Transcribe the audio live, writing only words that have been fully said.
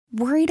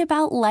Worried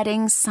about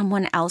letting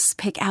someone else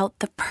pick out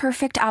the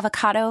perfect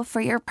avocado for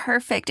your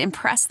perfect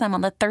impress them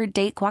on the third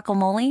date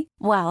guacamole?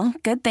 Well,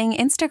 good thing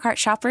Instacart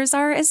shoppers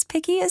are as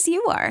picky as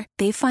you are.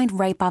 They find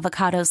ripe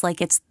avocados like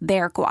it's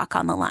their guac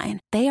on the line.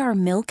 They are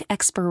milk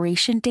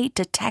expiration date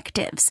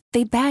detectives.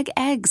 They bag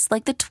eggs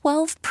like the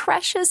 12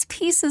 precious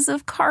pieces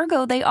of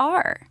cargo they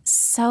are.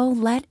 So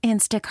let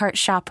Instacart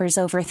shoppers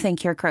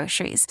overthink your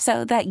groceries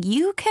so that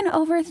you can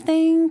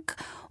overthink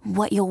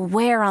what you'll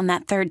wear on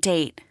that third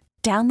date.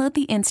 Download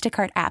the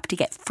Instacart app to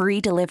get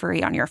free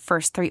delivery on your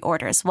first 3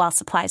 orders while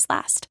supplies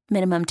last.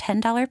 Minimum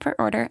 $10 per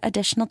order.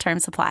 Additional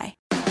terms apply.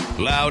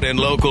 Loud and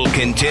Local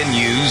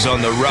continues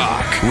on The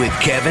Rock with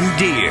Kevin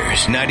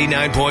Deers,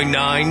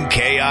 99.9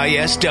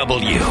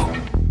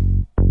 KISW.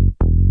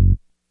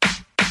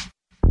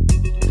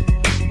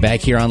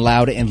 Back here on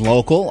Loud and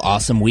Local.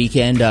 Awesome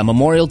weekend,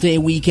 Memorial Day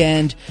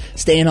weekend.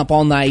 Staying up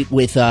all night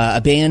with a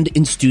band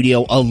in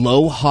studio,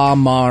 Aloha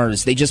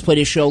Mars. They just played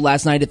a show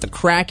last night at the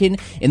Kraken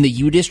in the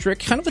U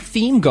District. Kind of a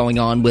theme going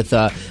on with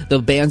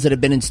the bands that have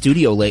been in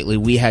studio lately.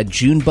 We had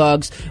June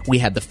Bugs, we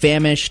had the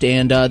Famished,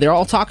 and they're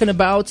all talking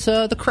about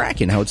the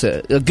Kraken, how it's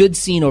a good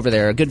scene over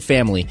there, a good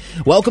family.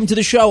 Welcome to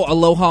the show,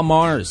 Aloha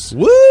Mars.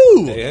 Woo!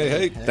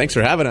 Hey. Thanks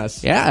for having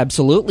us. Yeah,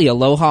 absolutely.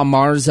 Aloha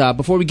Mars.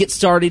 Before we get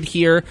started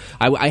here,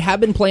 I have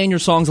been playing your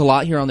songs a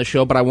lot here on the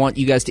show, but I want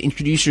you guys to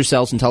introduce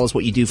yourselves and tell us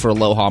what you do for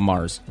Aloha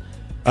Mars.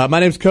 My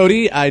name's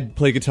Cody. I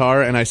play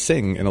guitar and I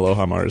sing in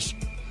Aloha Mars.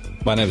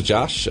 My name's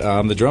Josh.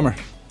 I'm the drummer.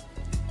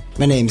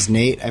 My name's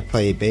Nate. I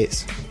play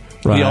bass.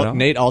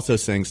 Nate also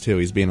sings too.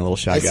 He's being a little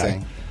shy guy.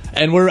 Sing.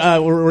 And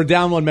we're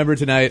down one member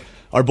tonight.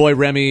 Our boy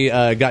Remy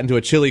got into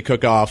a chili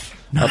cook-off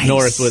up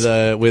north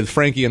with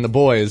Frankie and the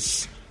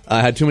boys.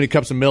 Had too many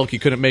cups of milk. He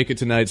couldn't make it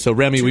tonight. So,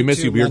 Remy, we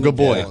miss you. You're a good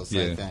boy. Bills,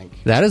 I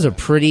think. That is a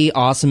pretty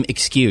awesome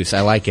excuse. I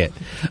like it.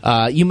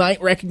 You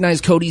might recognize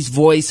Cody's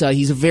voice.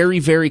 He's very,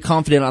 very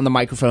confident on the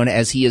microphone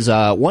as he is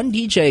one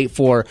DJ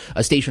for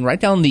a station right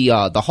down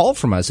the hall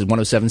from us at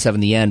 107.7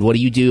 The End. What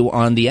do you do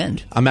on The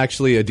End? I'm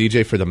actually a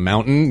DJ for The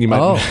Mountain. You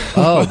might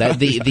that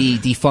the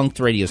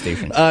defunct radio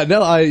station.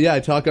 I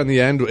talk on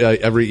The End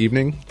every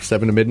evening,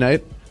 7 to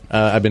midnight.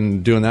 I've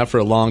been doing that for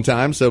a long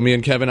time, so me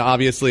and Kevin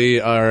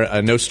obviously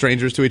are no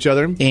strangers to each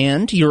other.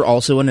 And you're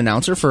also an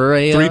announcer for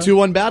a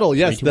 3-2-1 Battle.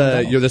 Yes,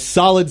 you're the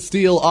solid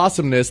steel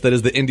awesomeness that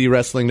is the indie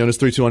wrestling known as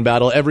 3-2-1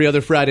 Battle. Every other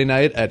Friday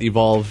night at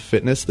Evolve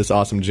Fitness, this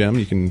awesome gym,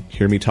 you can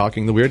hear me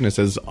talking the weirdness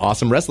as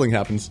awesome wrestling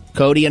happens.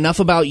 Cody, enough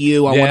about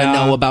you. I want to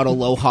know about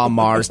Aloha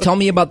Mars. Tell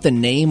me about the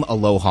name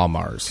Aloha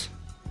Mars.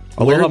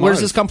 Where does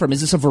this come from?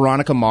 Is this a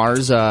Veronica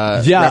Mars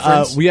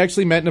reference? We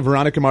actually met in a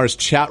Veronica Mars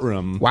chat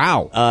room.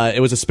 Wow. It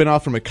was a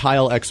spinoff from a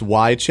Kyle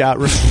XY chat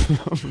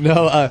room.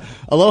 No,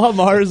 Aloha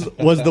Mars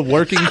was the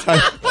working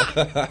title.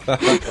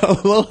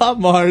 Aloha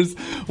Mars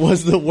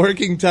was the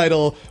working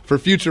title for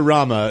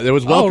Futurama. There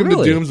was Welcome to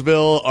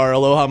Doomsville or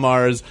Aloha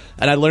Mars,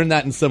 and I learned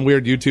that in some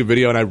weird YouTube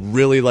video, and I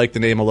really like the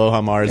name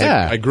Aloha Mars.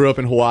 Yeah. I grew up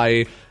in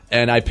Hawaii,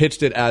 and I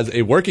pitched it as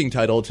a working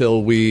title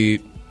till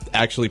we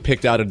actually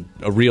picked out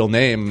a real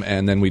name,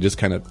 and then we just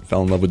kind of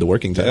fell in love with the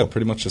working title. Yeah,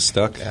 pretty much just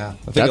stuck. Yeah.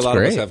 I think a lot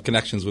of us have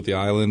connections with the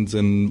islands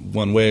in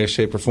one way,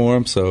 shape, or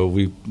form, so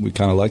we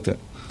kind of liked it.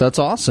 That's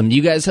awesome.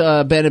 You guys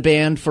been a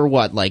band for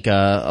what, like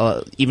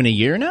even a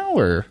year now,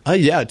 or?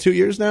 2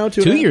 years now.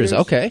 2 years.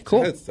 Okay,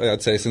 cool. Yeah,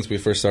 I'd say since we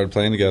first started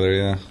playing together,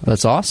 yeah.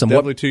 That's awesome.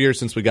 Definitely 2 years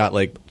since we got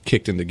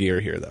kicked into gear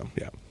here, though.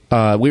 Yeah.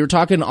 We were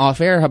talking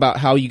off air about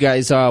how you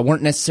guys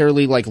weren't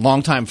necessarily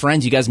longtime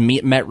friends. You guys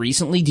met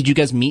recently. Did you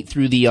guys meet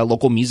through the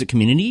local music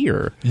community,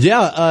 or?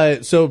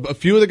 Yeah. So a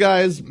few of the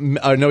guys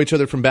know each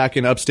other from back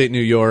in upstate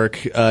New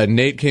York.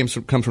 Nate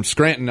come from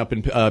Scranton up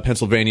in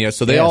Pennsylvania.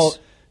 So they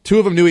two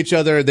of them knew each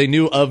other. They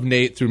knew of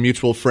Nate through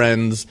mutual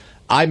friends.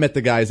 I met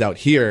the guys out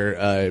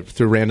here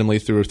randomly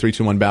through a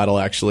 3-2-1 Battle,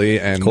 actually,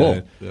 and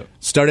cool.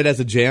 Started as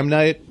a jam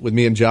night with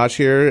me and Josh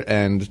here,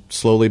 and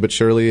slowly but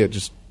surely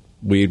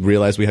we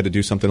realized we had to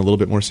do something a little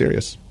bit more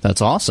serious.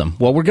 That's awesome.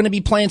 Well, we're going to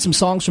be playing some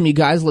songs from you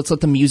guys. Let's let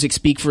the music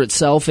speak for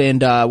itself,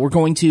 and we're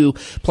going to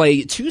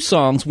play 2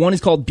 songs. One is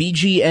called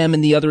BGM,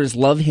 and the other is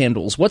Love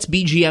Handles. What's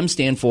BGM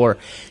stand for,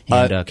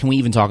 and can we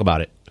even talk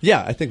about it?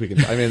 Yeah, I think we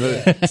can. I mean,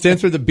 it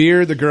stands for the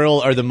beer, the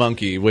girl, or the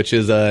monkey, which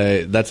is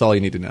that's all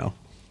you need to know.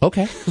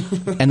 Okay.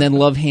 And then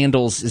Love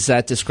Handles, does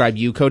that describe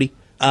you, Cody?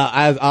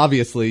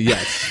 Obviously,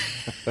 yes.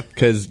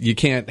 Because you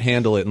can't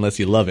handle it unless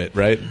you love it,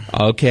 right?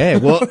 Okay,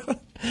 well,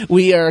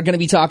 we are going to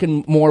be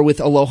talking more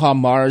with Aloha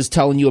Mars,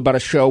 telling you about a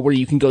show where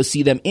you can go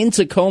see them in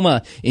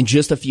Tacoma in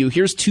just a few.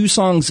 Here's 2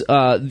 songs,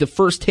 the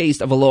first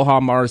taste of Aloha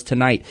Mars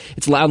tonight.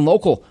 It's Loud and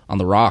Local on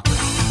The Rock.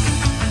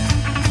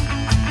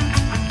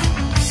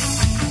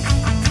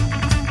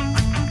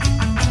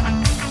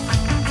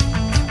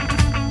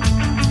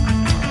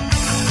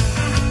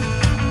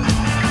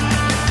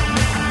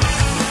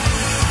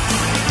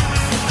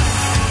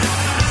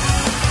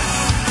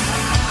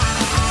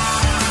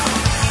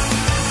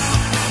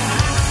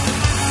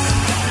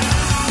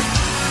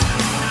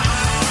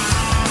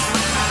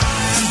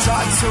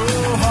 So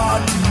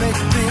hard to make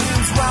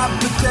things right,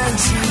 but then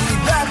she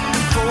left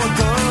before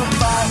the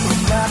fight.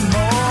 When that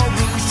more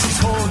we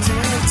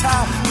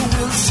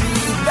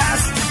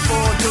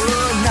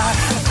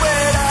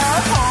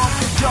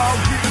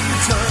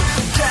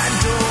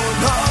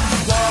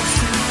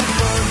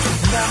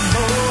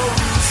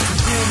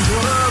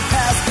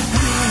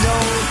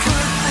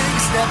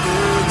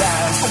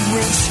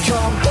wish you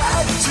come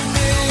back to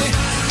me.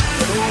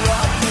 Oh,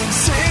 I think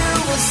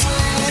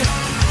seriously,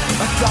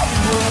 I thought we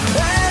were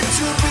meant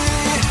to be.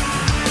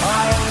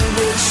 I only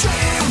wish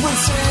he would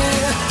see.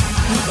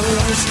 Oh,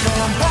 wish you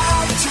come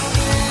back to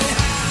me.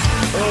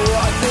 Oh,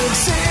 I think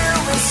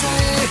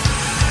seriously,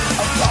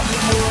 I thought we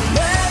were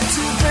meant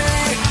to be.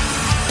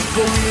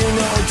 But we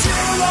know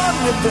too long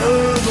with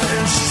her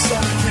when she's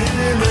something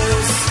in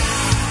us.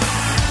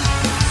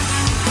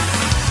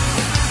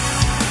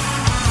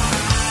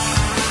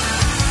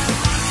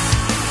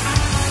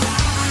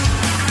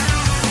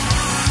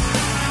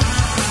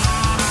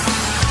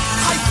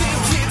 I think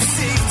it's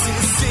safe to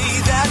say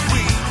that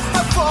we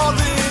have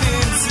fallen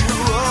into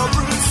a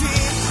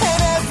routine,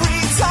 and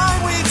every time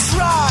we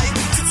try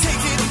to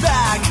take it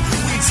back,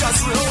 we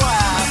just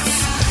relapse.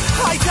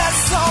 I guess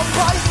I'll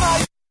bite my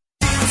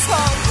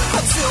tongue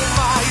until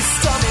my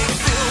stomach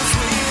fills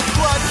with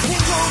blood,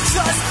 and you'll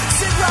just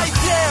sit right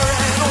there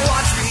and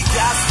watch me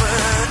gasp for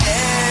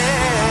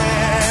air.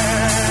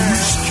 You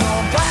should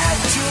come back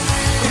to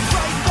me,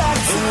 right back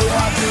to me.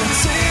 I can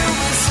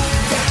seriously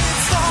that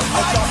it's not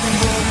I thought we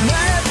were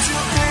meant to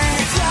be.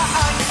 Yeah,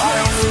 I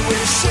only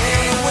wish he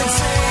would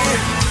see.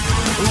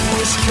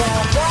 Wish you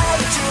come back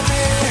to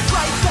me,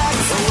 right back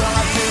to me.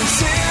 I can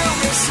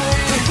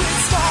seriously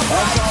it's not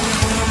I thought we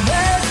were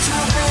meant to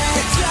be.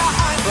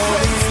 Yeah, I'm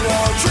crazy.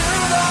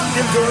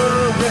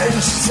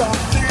 And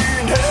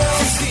something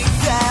else. I think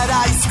that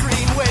I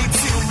scream way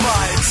too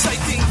much. I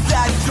think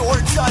that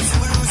you're just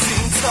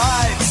losing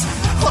touch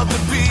of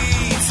the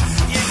beat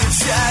in your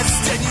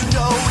chest, and you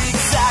know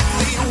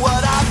exactly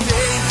what I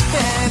mean.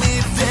 And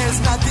if there's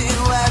nothing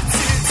left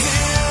to do,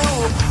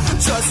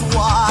 just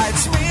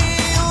watch me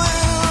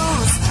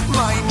lose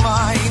my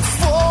mind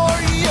for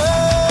you.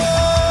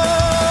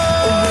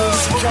 Will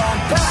you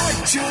come back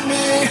to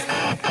me?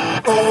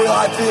 Oh,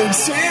 I think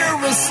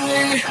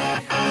seriously,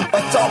 I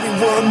thought we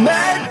were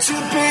meant to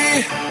be.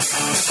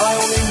 I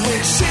only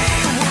wish he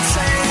would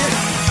say,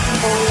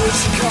 oh, will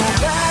you come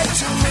back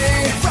to me?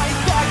 Right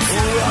back to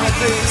me. I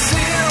think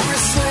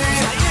seriously,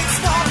 it's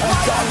not I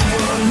thought we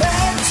were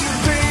meant to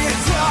be.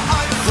 Yeah,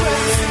 I'm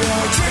crazy.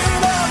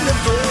 Dream on the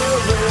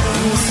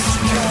villains.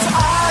 Cause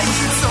I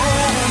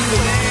don't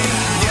blame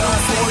you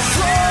for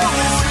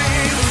showing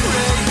crazy.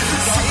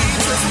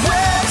 Just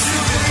where to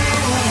be.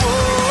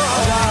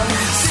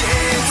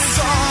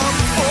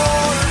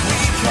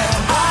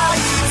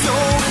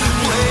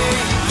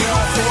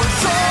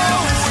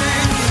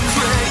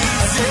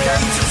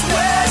 Just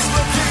wish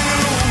with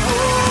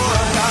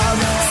you.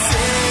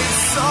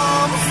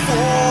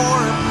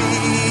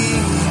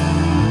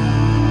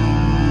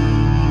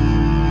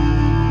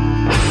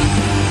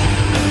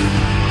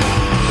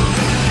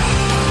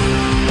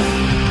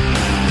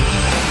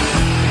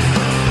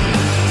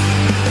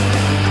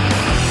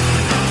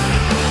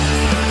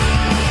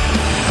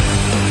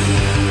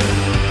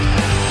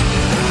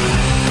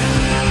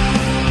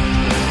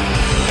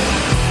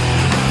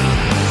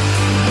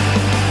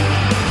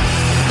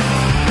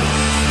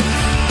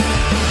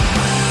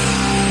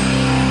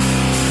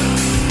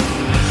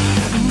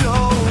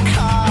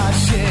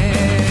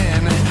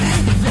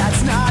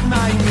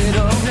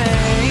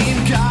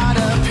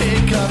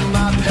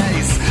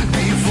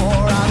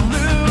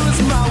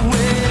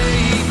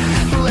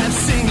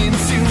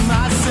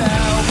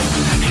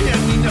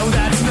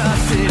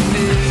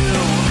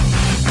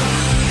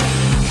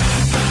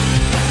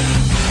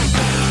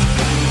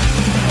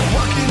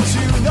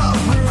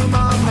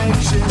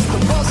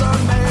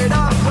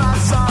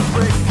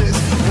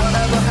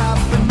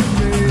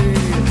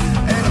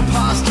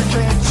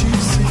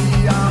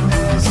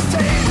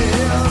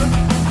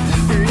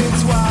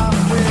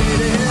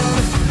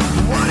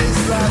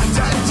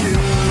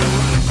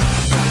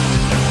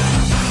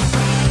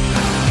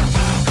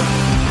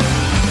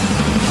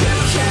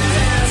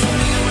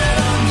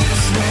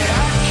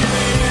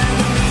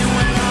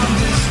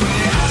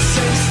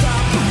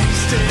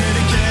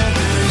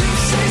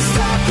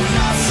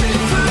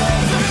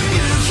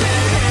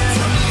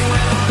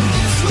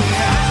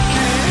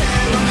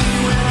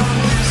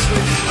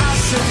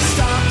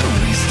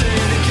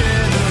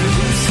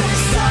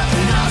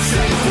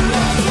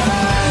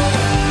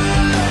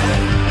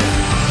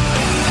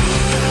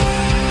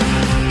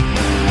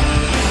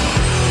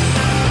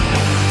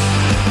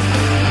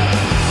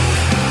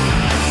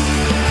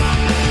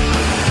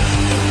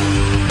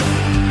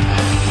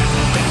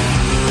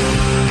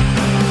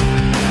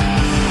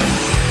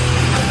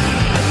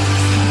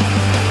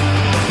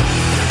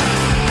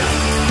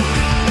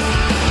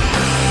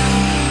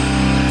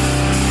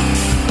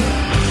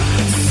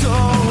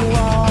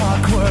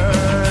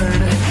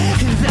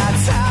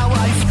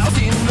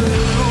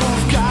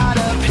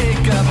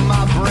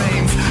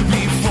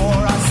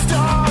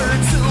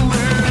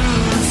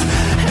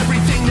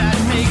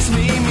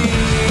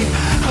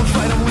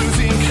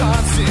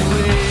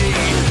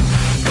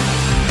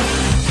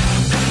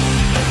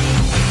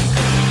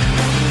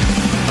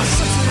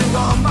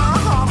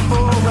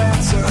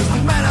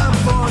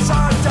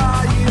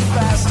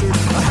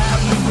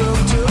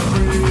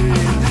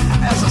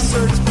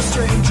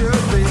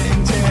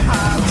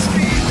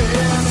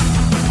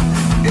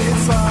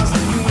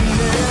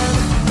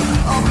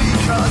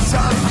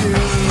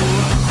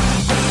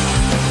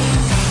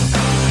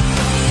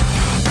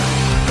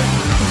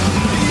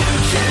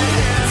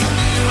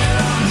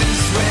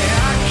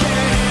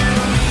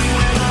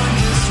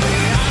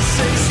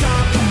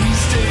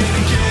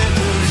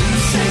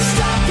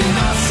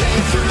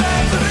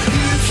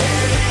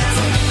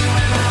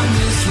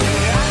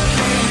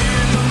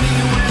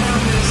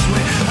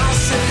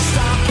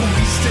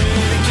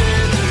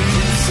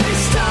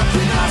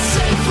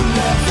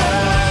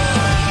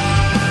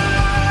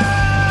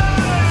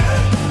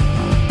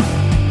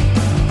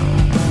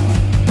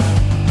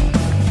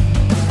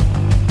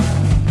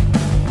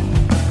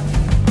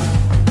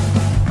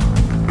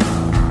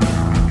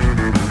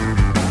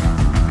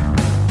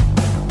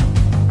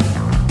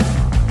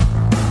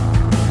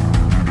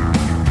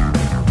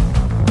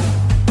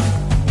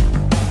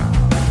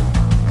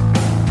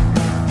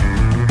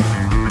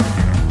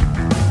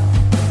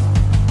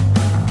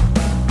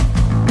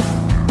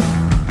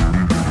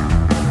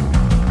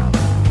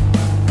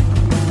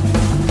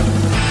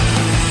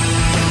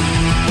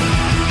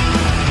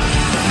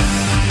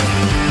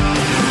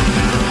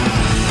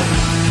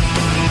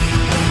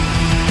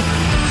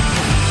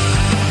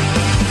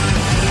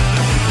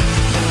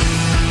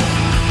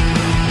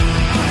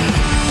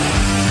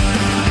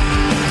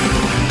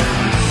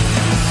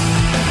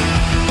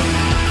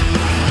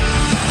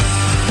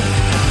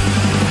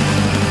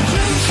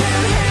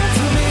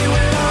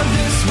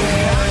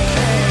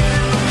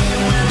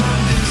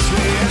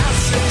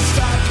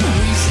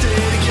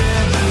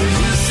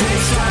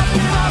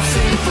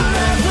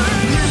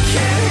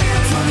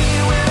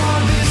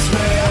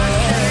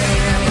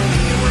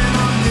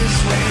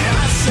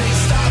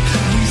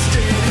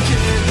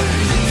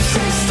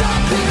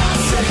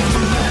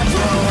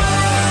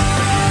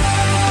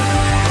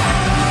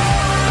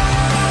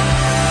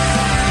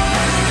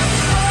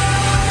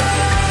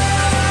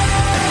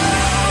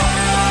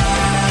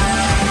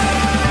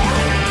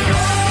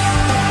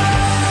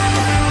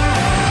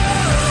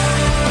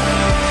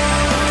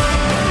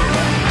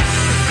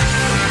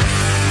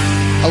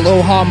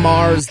 Aloha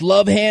Mars,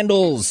 Love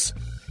Handles.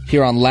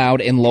 Here on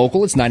Loud and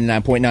Local, it's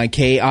 99.9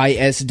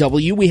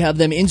 KISW. We have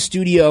them in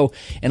studio,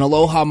 and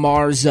Aloha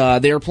Mars,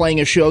 they're playing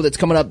a show that's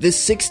coming up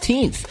this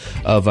 16th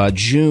of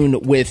June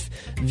with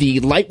the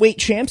Lightweight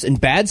Champs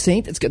and Bad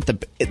Saint. It's got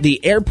the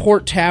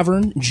Airport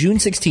Tavern, June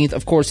 16th.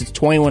 Of course, it's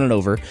 21 and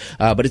over,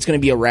 but it's going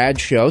to be a rad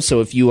show, so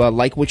if you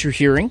like what you're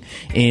hearing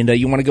and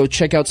you want to go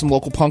check out some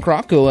local punk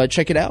rock, go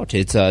check it out.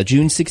 It's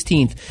June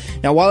 16th.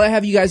 Now, while I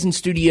have you guys in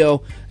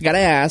studio, I got to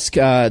ask,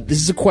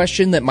 this is a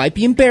question that might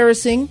be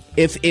embarrassing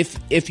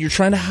if you're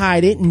trying to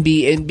hide it and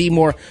be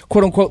more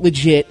quote unquote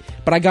legit,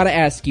 but I gotta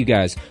ask you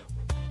guys,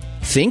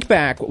 think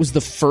back, what was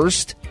the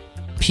first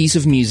piece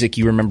of music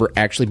you remember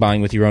actually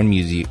buying with your own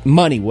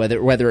money,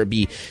 whether it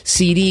be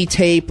CD,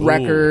 tape,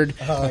 record,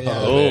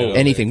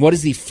 anything? What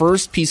is the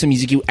first piece of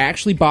music you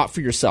actually bought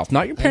for yourself,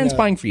 not your parents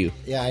buying for you?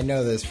 Yeah, I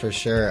know this for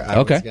sure.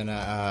 I was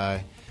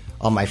gonna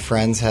all my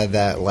friends had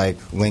that like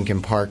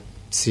Linkin Park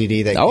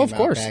CD that came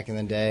out back in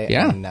the day,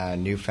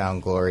 and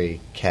Newfound Glory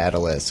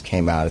Catalyst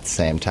came out at the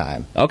same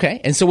time.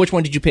 Okay, and so which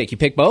one did you pick? You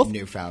picked both?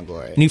 Newfound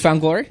Glory.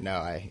 Newfound Glory?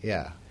 No,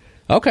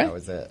 Okay. That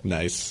was it.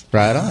 Nice.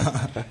 Right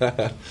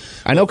on.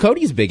 I know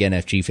Cody's a big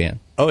NFG fan.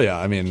 Oh, yeah.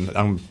 I mean,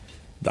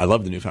 I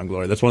love the Newfound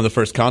Glory. That's one of the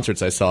first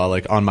concerts I saw,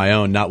 like, on my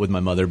own, not with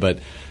my mother, but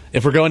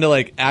if we're going to,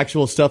 like,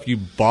 actual stuff you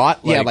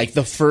bought, like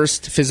the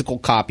first physical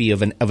copy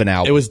of an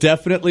album. It was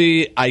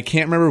definitely, I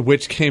can't remember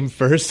which came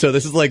first, so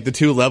this is like the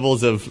two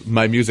levels of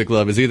my music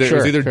love. It was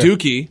either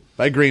Dookie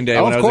by Green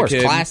Day when I was a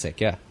kid. Classic,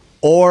 yeah.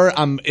 Or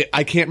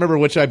I can't remember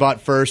which I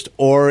bought first,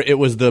 or it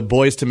was the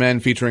Boyz II Men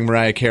featuring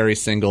Mariah Carey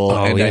single,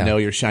 I Know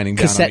You're Shining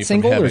Down cassette on Me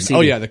single from Heaven. or CD?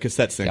 Oh yeah, the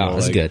cassette single. Oh, it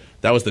was good.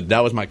 That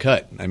was my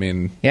cut. I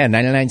mean,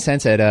 99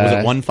 cents at was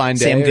it One Fine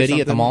Day Sam or Goody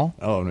at the something? mall.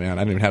 Oh man,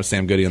 I didn't even have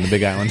Sam Goody on the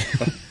Big Island.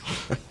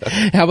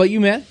 How about you,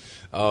 man?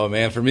 Oh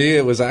man, for me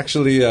it was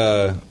actually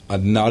a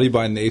Naughty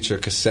by Nature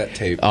cassette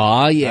tape.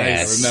 Oh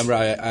yes, I remember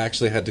I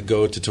actually had to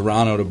go to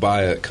Toronto to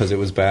buy it because it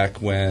was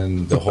back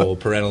when the whole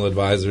parental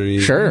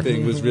advisory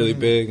thing was really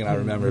big, and I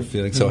remember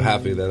feeling so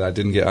happy that I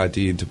didn't get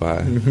ID'd to buy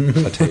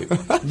a tape.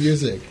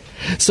 Music.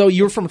 So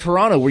you were from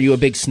Toronto. Were you a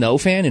big Snow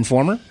fan?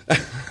 Informer?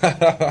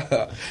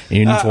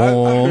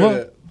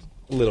 Informer.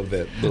 A little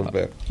bit.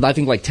 I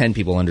think like 10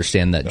 people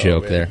understand that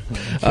joke there.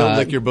 Feels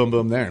like your boom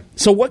boom there.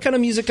 So what kind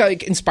of music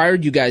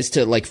inspired you guys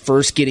to like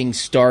first getting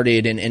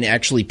started and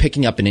actually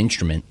picking up an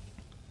instrument?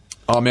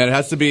 Oh man, it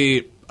has to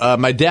be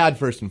my dad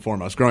first and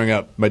foremost. Growing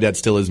up, my dad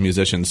still is a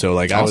musician, so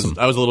like awesome.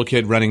 I was a little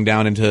kid running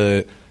down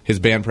into his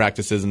band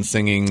practices and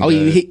singing. Oh,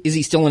 is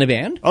he still in a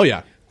band? Oh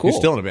yeah. Cool. He's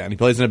still in a band. He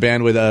plays in a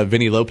band with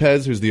Vinny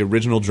Lopez, who's the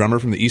original drummer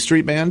from the E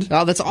Street Band.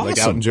 Oh, that's awesome. Like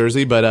out in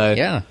Jersey, but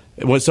yeah.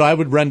 So I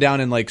would run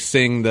down and like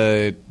sing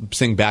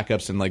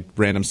backups and like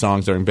random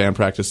songs during band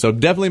practice. So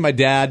definitely my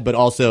dad, but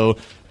also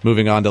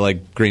moving on to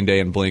like Green Day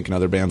and Blink and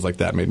other bands like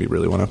that made me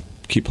really want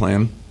to keep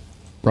playing.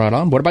 Right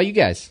on. What about you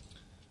guys?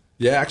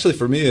 Yeah, actually,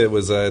 for me, it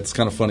was. It's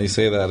kind of funny you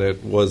say that.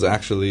 It was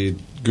actually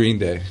Green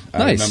Day. Nice.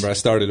 I remember I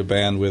started a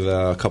band with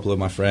a couple of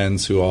my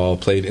friends who all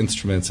played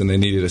instruments, and they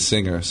needed a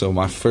singer. So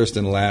my first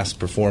and last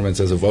performance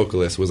as a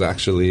vocalist was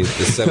actually the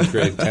 7th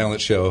grade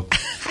talent show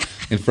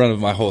in front of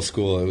my whole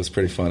school. It was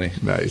pretty funny.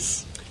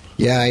 Nice.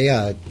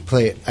 Yeah,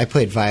 I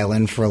played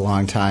violin for a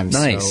long time.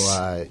 Nice.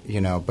 So,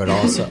 but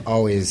also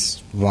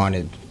always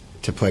wanted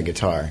to play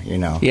guitar,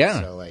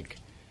 Yeah. So, like,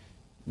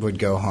 would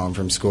go home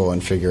from school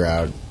and figure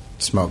out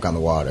Smoke on the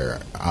Water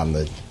on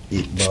the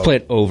just play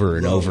it over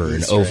and over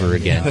and over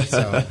again.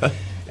 So,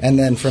 and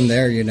then from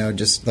there,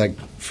 just like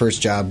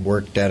first job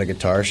worked at a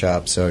guitar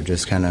shop, so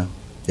just kind of,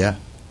 yeah.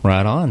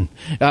 Right on.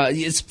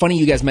 It's funny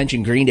you guys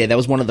mentioned Green Day. That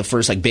was one of the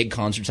first like big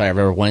concerts I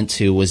ever went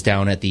to. Was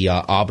down at the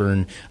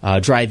Auburn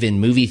Drive-In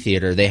movie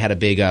theater. They had a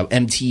big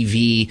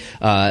MTV.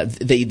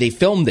 They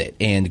filmed it,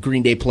 and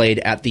Green Day played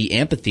at the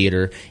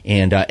amphitheater,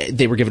 and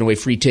they were giving away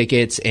free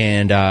tickets.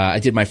 And I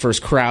did my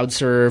first crowd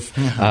surf.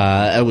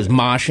 I was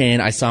moshing.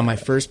 I saw my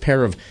first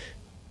pair of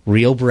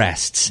real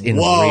breasts in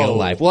real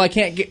life. Well, I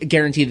can't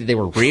guarantee that they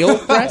were real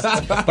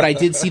breasts, but I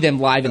did see them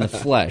live in the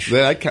flesh.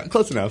 Yeah,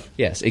 close enough.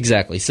 Yes,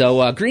 exactly.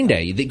 So Green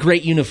Day, the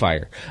great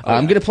unifier.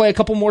 I'm going to play a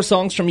couple more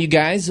songs from you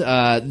guys.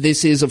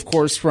 This is, of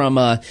course, from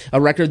a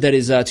record that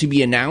is to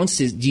be announced.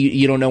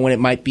 You don't know when it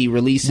might be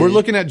released? We're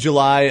looking at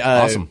July.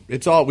 Awesome.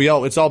 It's all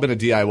been a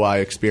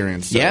DIY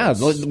experience. So yeah,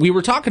 we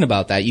were talking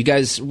about that. You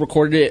guys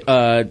recorded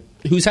it.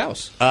 Whose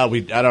house?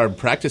 We at our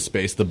practice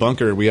space, the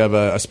Bunker. We have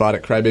a spot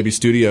at Crybaby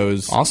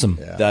Studios. Awesome.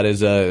 Yeah. That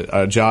is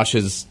Josh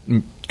has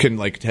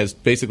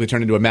basically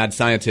turned into a mad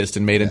scientist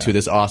and made into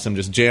this awesome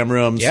just jam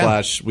room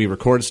 / we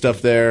record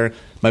stuff there.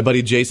 My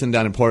buddy Jason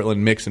down in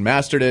Portland mixed and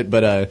mastered it,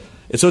 but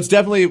so it's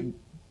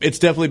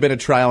definitely been a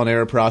trial and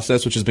error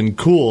process, which has been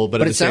cool.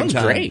 But at the same time,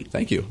 sounds great.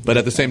 Thank you. But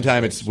at the same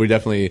time, we're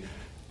definitely.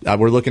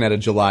 We're looking at a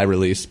July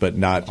release, but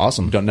not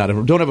awesome. Don't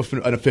have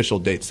an official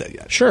date set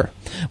yet. Sure.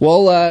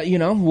 Well,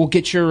 we'll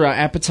get your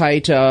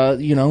appetite,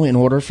 in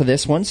order for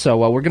this one.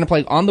 So we're going to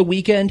play On the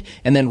Weekend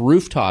and then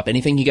Rooftop.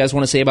 Anything you guys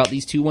want to say about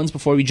these two ones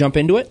before we jump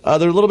into it?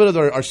 They're a little bit of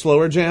our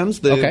slower jams.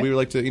 Okay. We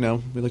like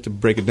to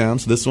break it down.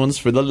 So this one's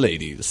for the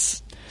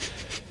ladies.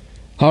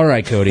 All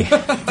right, Cody.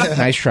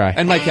 Nice try.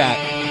 And my cat.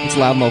 It's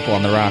Loud and Local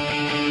on The Rock.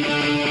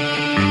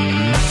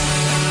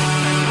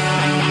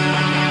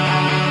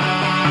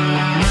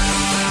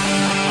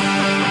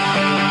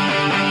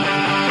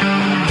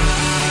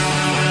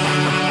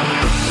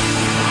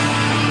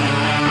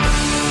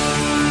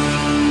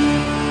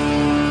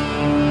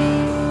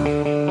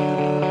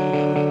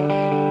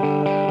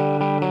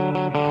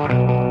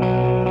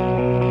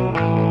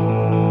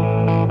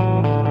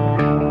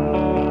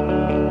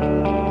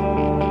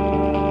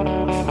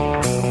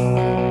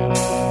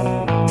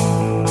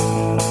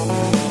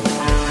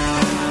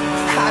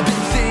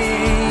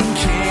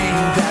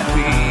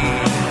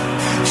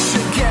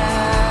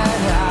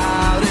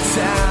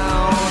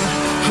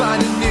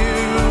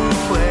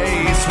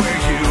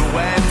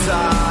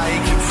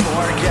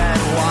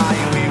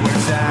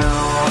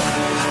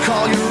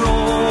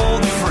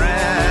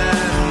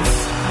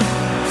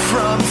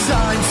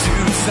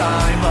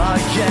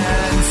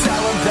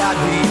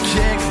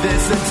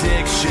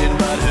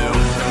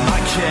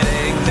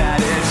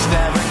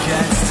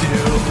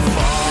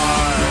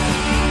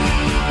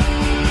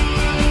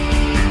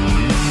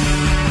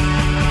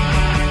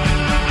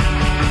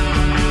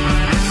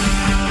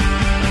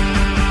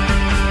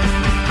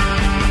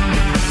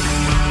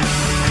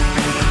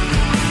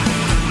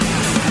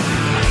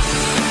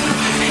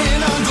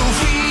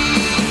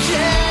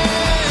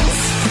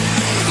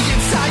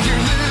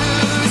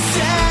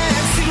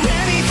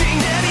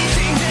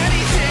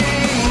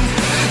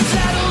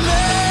 That'll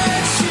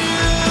let you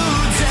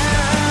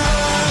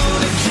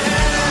down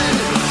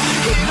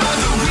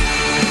again.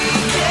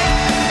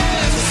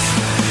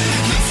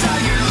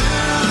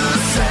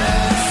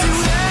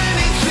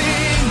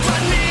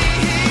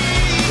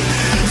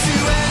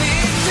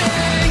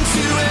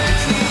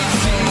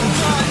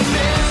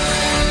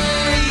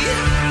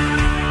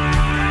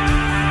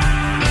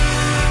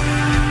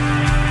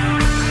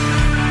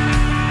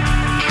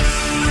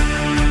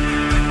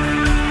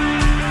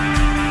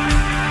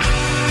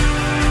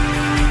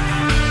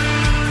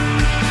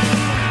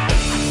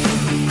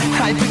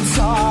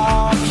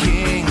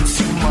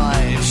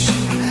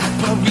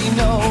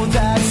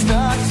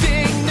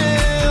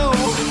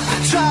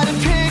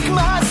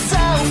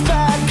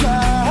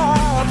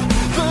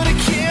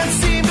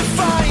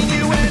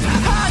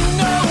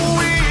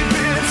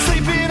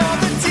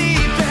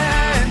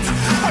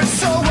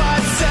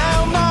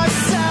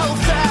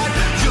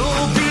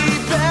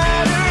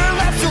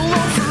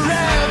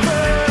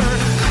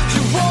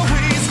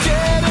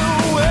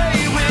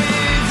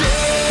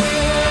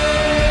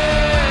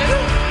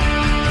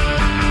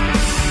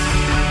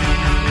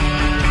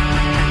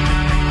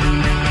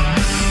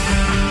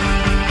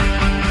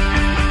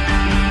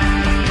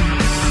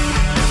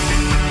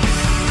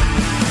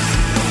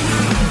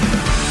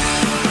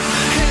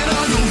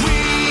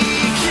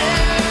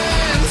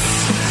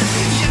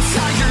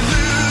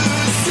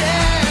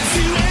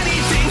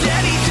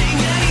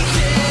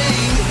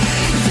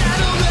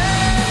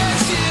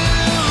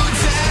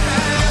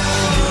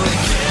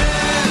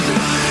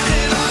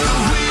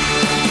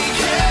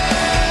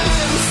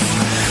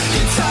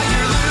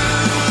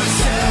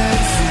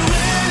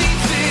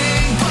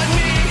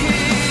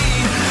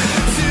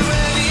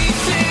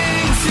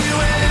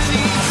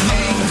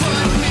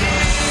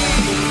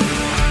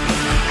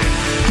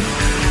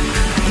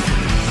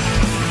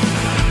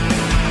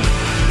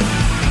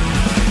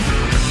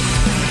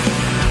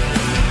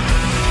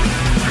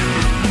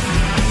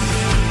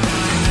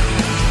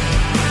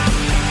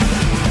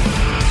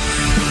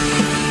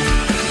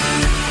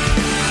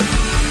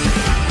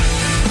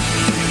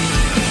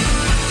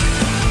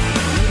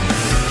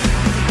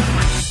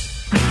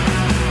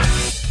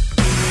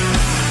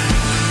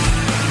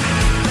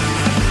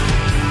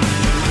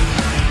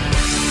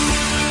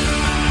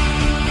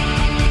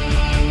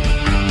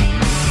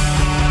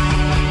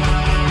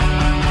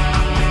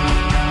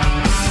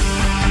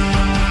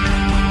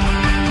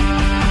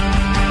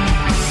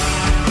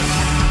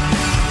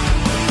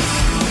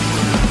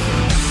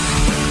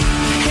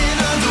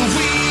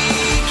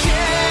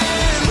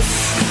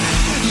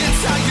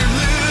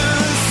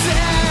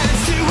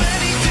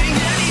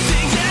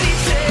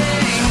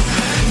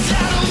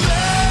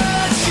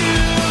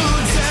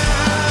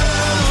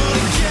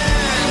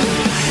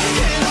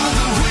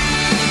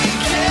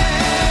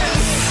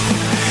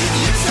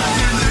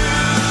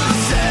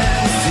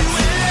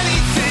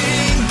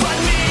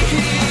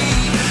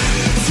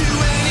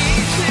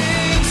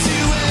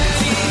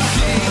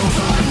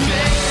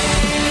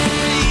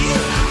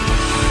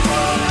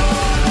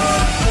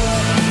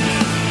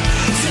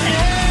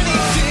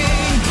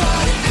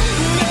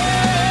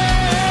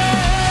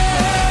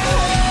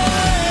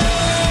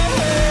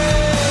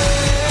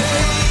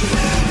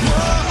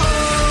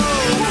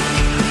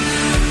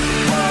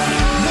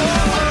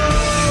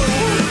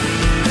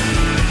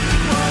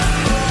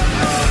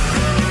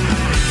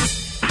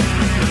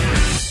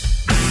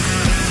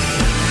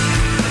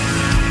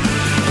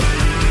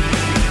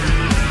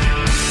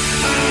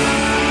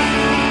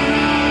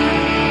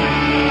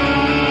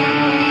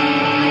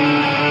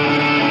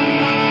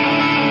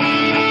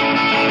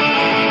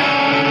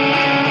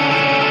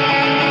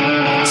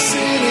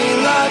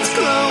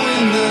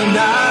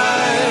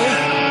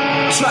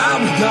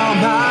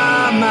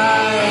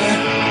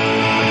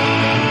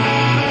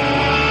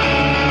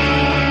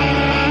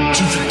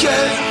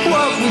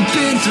 what we've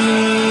been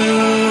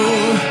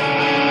through.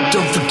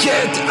 Don't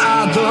forget that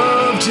I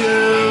loved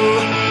you.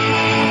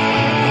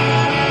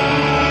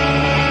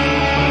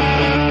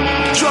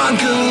 Drunk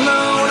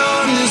alone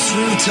on this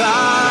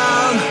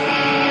rooftop,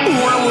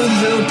 where will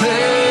the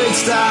pain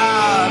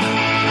stop?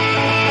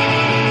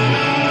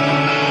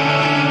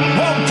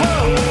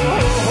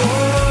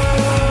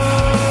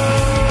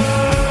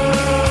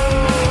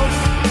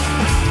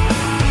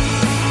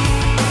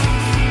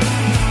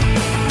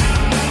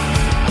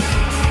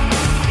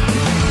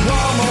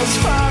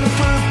 Find a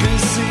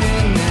purpose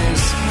in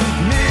this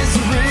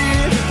misery.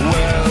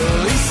 Well, at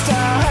least I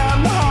have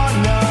my heart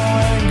now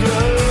and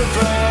good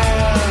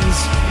friends.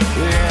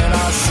 And I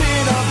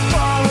sit up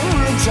on the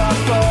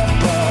rooftop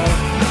above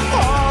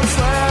all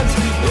sleds,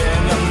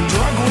 and I'm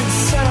drunk with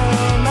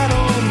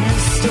sentimental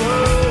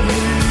mystery.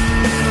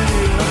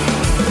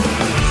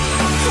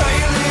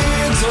 Hey,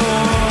 little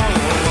one,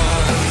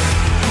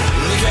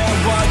 look at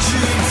what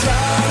you've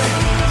done.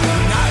 The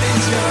night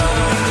is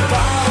young, the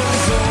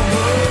bottle's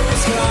over.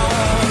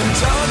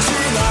 Don't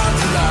turn on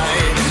the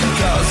light,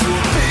 'cause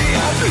we'll be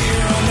up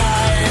here all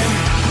night.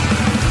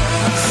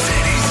 The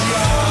city's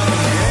young,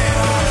 and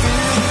I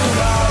feel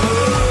all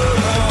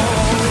alone.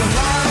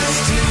 Life's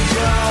too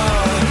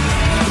young,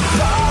 the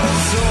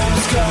bottle's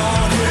almost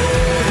gone,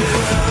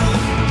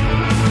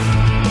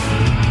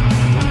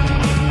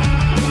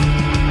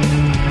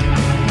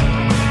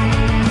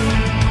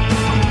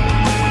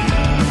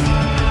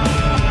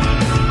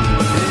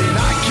 and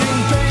I can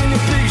paint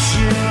a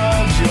picture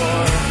of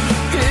your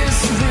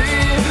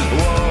history.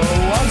 Whoa,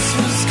 once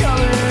was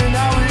color,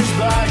 now it's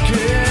black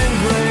and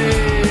gray.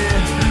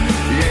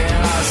 Yeah,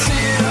 I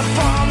see it up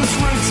on this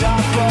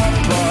rooftop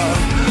above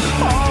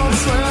all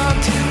that's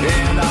left,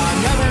 and I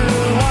never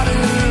want to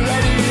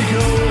let it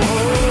go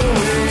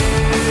away.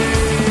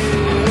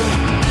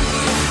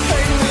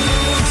 Hey,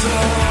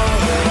 little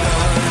one,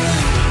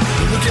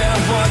 look at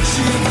what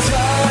you've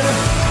done.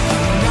 The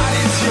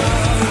night is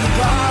young, the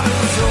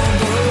bottle's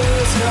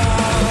almost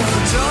gone.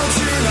 Don't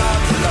turn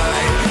off the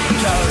light,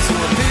 'cause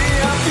we'll be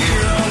up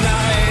here all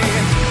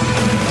night.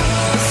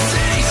 The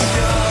city's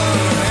young,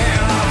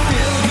 and I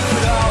feel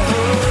good all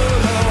alone.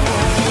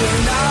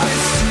 Now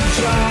it's too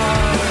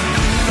young,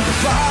 the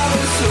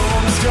bottle's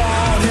almost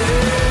gone, yeah.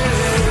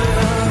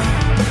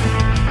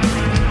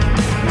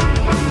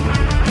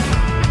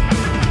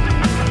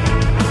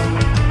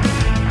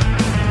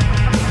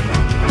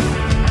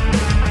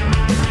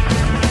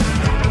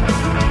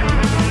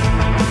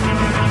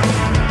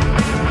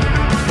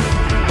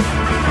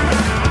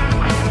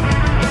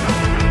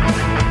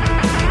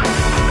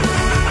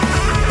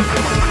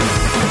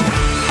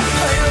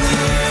 Hey,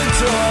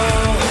 little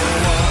one,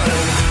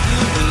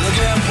 look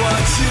at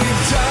what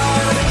you've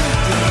done.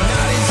 The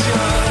night is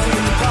young,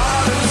 the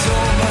bottle's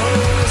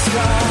almost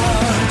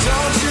gone.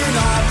 Don't turn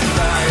off the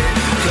light,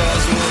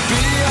 'cause we'll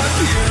be up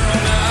here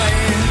all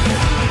night.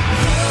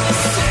 The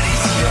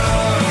city's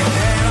young,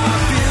 and I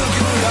feel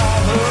good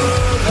all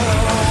alone.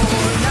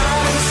 Now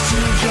it's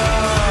too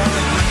young,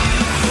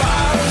 the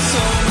bottle's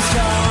almost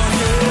gone,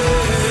 yeah.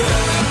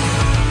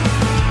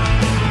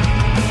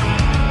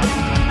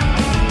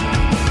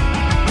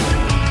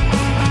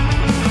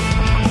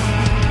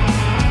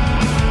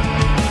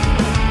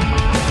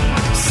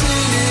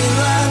 City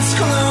lights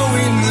glow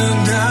in the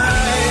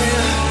night.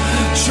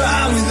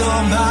 Try with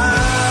all my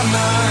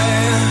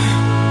might.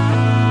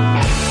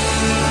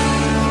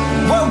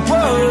 Whoa,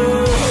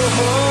 whoa.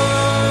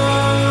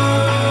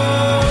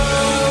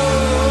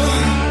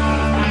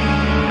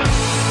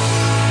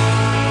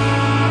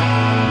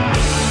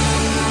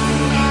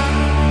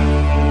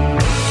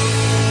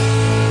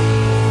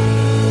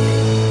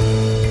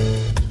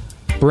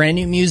 Brand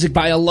new music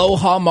by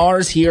Aloha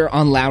Mars here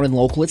on Loud and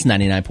Local. It's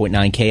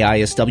 99.9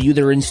 KISW.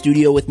 They're in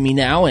studio with me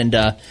now, and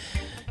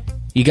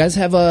you guys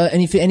have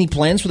any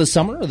plans for the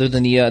summer other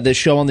than the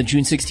show on the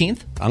June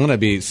 16th? I'm going to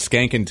be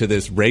skanking to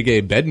this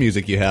reggae bed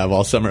music you have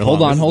all summer Hold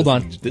long.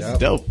 on. This is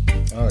dope.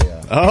 Oh,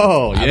 yeah.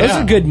 Oh, yeah. Those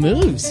are good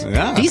moves.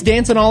 Yeah. He's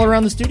dancing all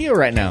around the studio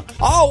right now.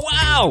 Oh,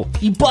 wow.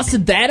 You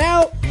busted that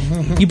out?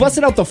 You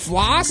busted out the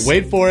floss?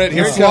 Wait for it.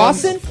 Here it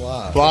flossing?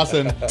 comes.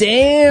 Flossing.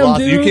 Damn, Flossing.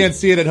 dude. You can't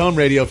see it at home,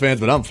 radio fans,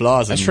 but I'm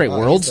flossing. That's straight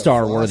World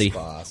Star worthy.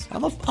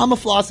 I'm a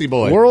flossy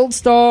boy. World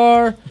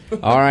Star.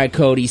 All right,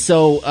 Cody.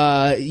 So,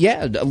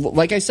 yeah,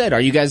 like I said, are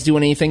you guys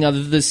doing anything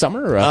other this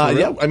summer?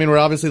 Yeah, I mean, we're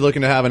obviously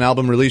looking to have an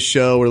album release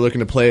show. We're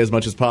looking to play as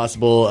much as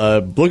possible.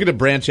 Looking to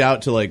branch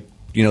out to, like,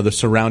 you know, the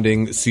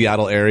surrounding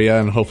Seattle area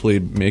and hopefully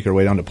make our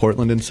way down to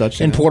Portland and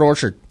such. And Port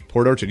Orchard.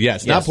 Port Orchard,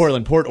 yes. Not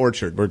Portland, Port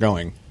Orchard. We're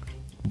going.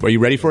 Are you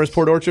ready for us,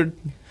 Port Orchard?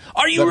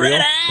 Are you ready?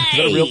 Is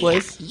that a real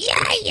place?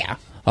 Yeah.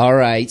 All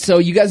right. So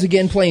you guys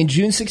again playing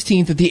June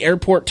 16th at the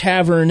Airport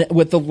Tavern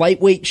with the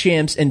Lightweight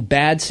Champs and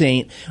Bad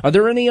Saint. Are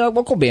there any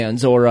local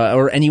bands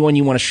or anyone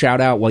you want to shout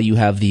out while you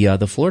have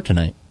the floor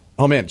tonight?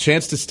 Oh, man,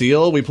 Chance to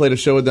Steal. We played a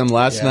show with them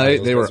last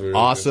night. They were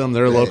awesome.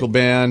 They're a local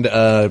band.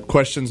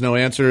 Questions, No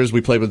Answers.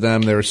 We played with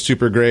them. They were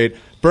super great.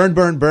 Burn,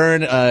 Burn,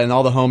 Burn, and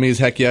all the homies.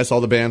 Heck yes,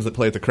 all the bands that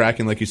play at the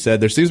Kraken, like you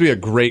said. There seems to be a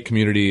great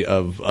community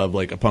of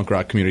like a punk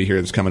rock community here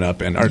that's coming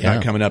up. And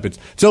not coming up.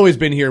 It's always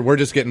been here. We're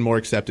just getting more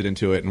accepted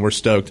into it, and we're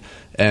stoked.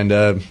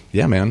 And,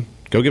 yeah, man,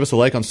 go give us a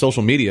like on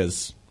social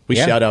medias. We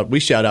shout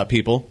out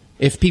people.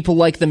 If people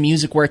like the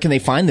music, where can they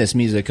find this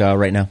music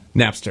right now?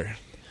 Napster.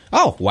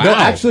 Oh, wow. No,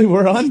 actually,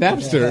 we're on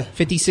Napster.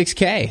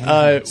 56K.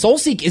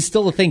 SoulSeek is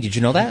still a thing. Did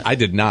you know that? I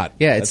did not.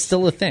 Yeah, it's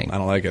still a thing. I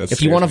don't like it.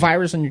 If you want a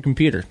virus on your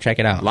computer, check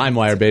it out.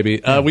 LimeWire,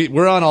 baby.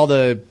 We're on all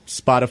the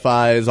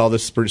Spotifys, all the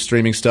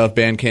streaming stuff,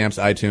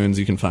 Bandcamps, iTunes.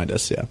 You can find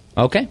us, yeah.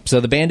 Okay. So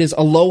the band is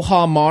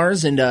Aloha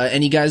Mars, and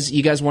you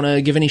guys want to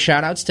give any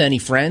shout-outs to any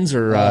friends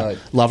or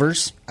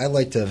lovers? I'd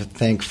like to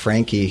thank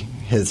Frankie,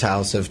 his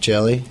house of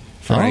chili.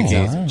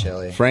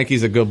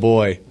 Frankie's a good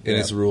boy. And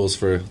his rules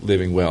for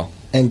living well.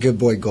 And good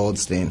boy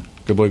Goldstein.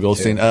 Good boy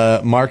Goldstein.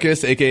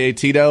 Marcus, a.k.a.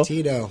 Tito.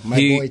 My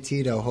boy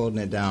Tito holding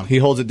it down. He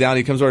holds it down.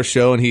 He comes to our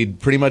show, and he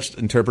pretty much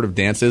interpretive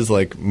dances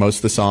like most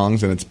of the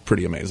songs, and it's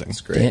pretty amazing. It's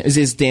great. Is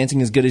his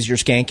dancing as good as your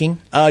skanking?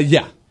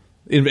 Yeah.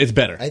 It's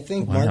better. I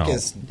think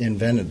Marcus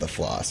invented the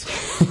floss.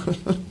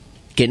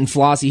 Getting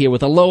flossy here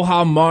with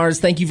Aloha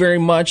Mars. Thank you very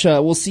much.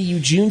 We'll see you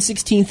June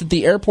 16th at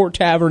the Airport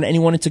Tavern.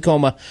 Anyone in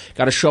Tacoma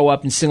got to show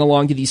up and sing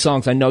along to these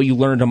songs. I know you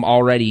learned them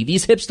already.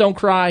 These Hips Don't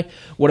Cry.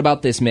 What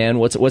about this, man?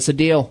 What's the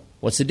deal?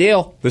 What's the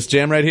deal? This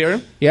jam right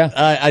here?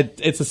 Yeah.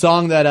 It's a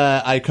song that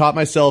I caught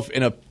myself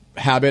in a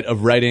habit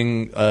of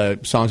writing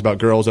songs about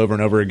girls over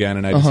and over again,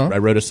 and I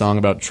wrote a song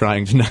about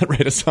trying to not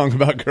write a song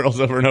about girls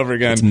over and over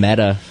again. It's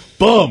meta.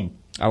 Boom!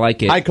 I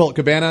like it. Hi, Colt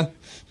Cabana.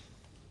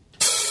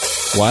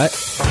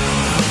 What?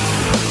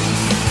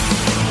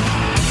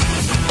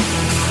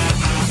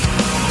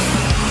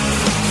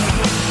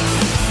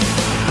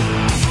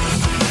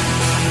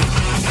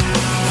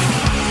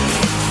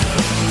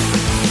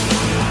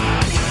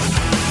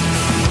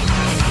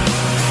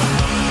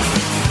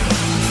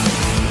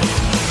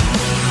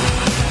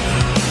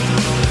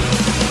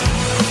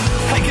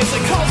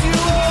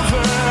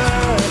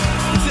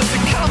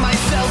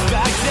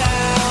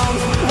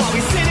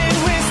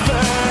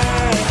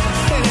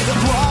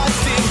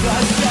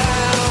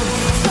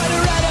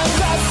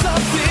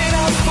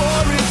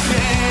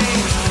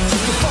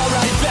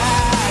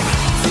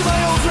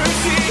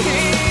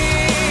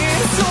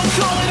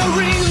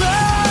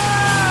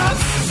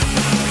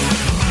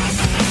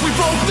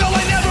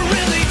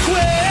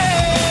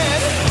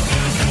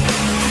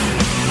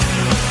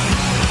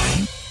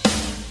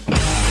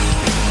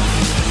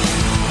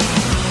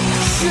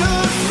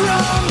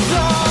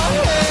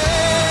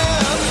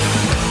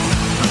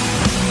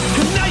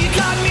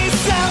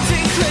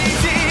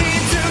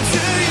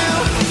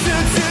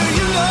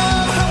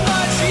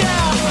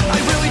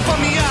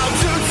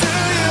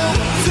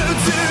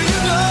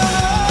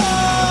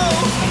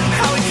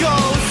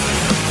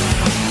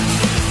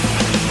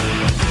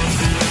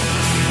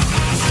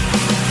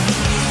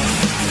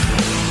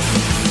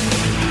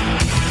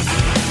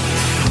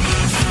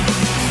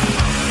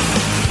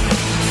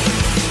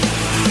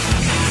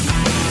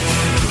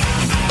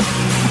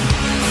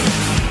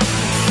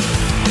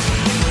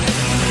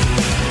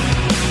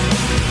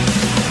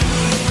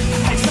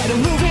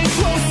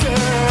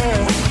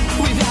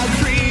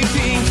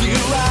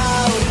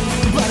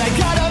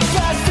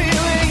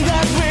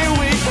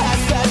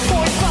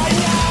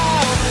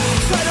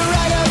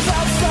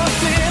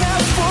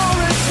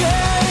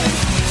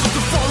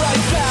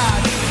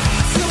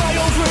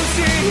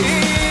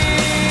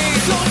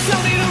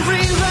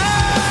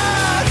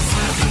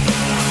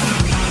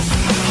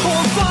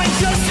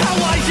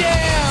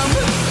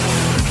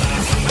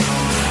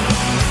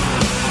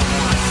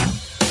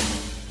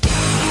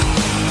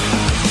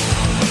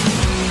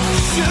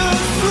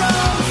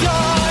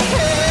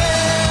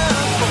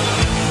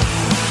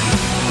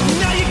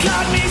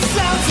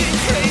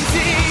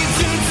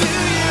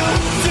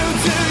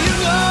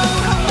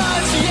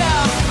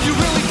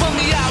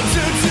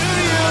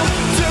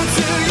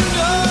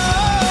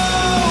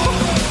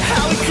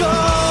 How it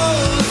goes.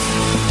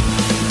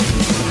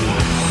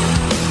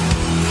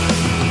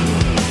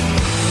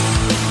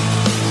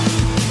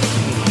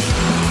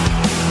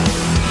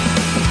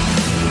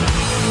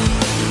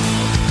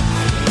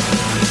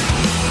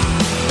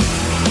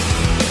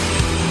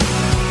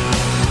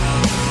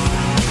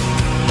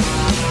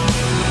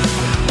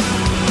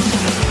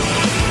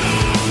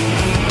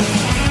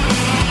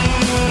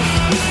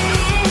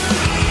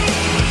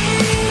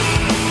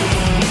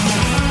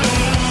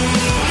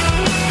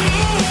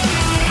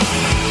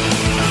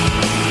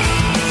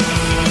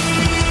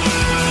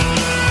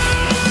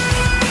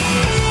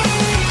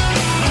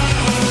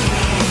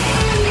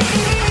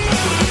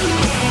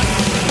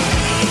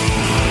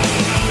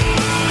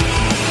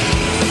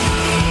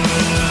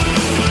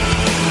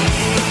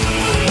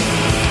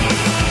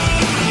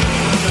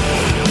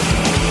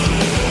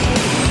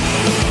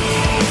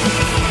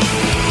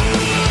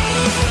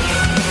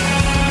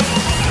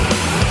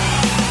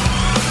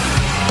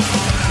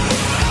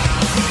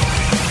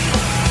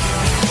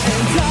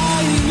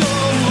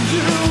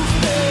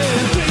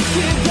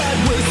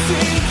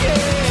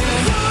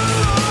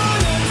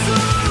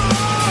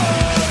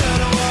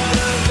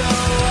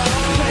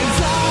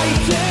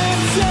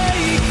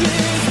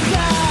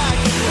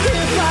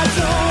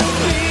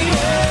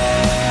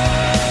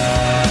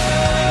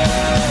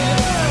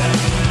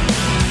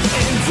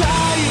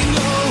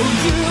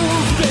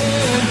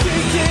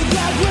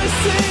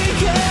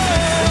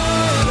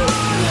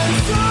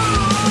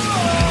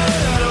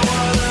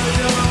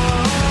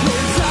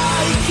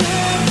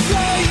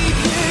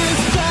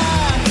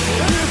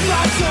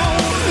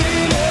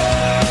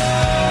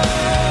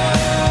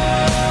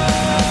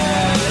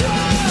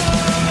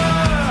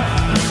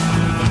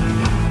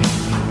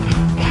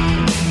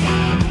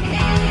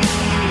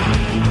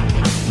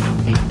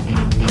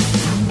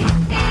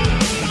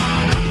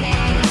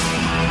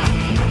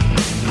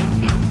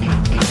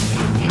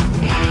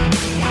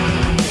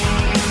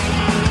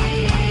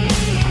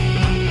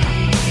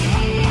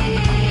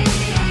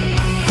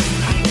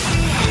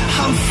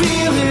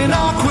 feeling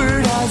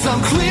awkward as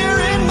I'm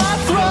clearing my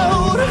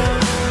throat.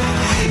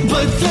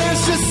 But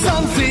there's just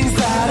some things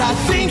that I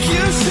think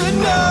you should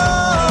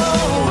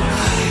know.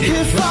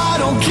 If I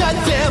don't get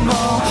them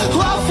all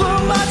off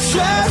of my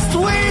chest,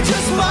 we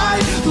just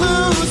might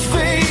lose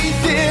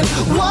faith in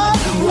what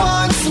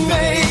once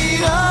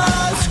made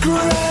us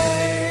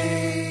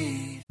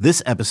great.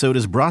 This episode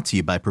is brought to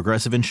you by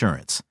Progressive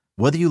Insurance.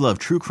 Whether you love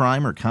true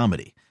crime or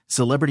comedy,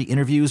 celebrity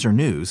interviews or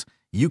news,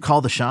 you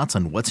call the shots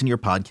on what's in your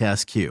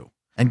podcast queue.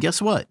 And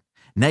guess what?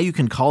 Now you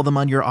can call them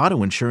on your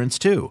auto insurance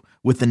too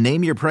with the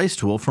Name Your Price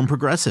tool from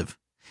Progressive.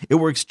 It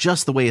works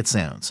just the way it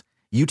sounds.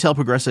 You tell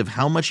Progressive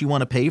how much you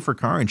want to pay for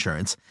car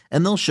insurance,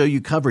 and they'll show you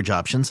coverage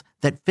options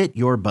that fit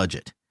your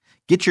budget.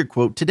 Get your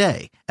quote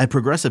today at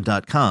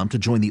Progressive.com to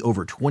join the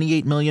over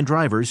 28 million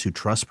drivers who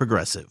trust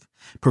Progressive.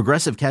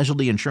 Progressive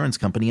Casualty Insurance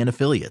Company and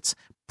Affiliates.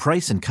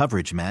 Price and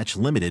coverage match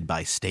limited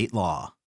by state law.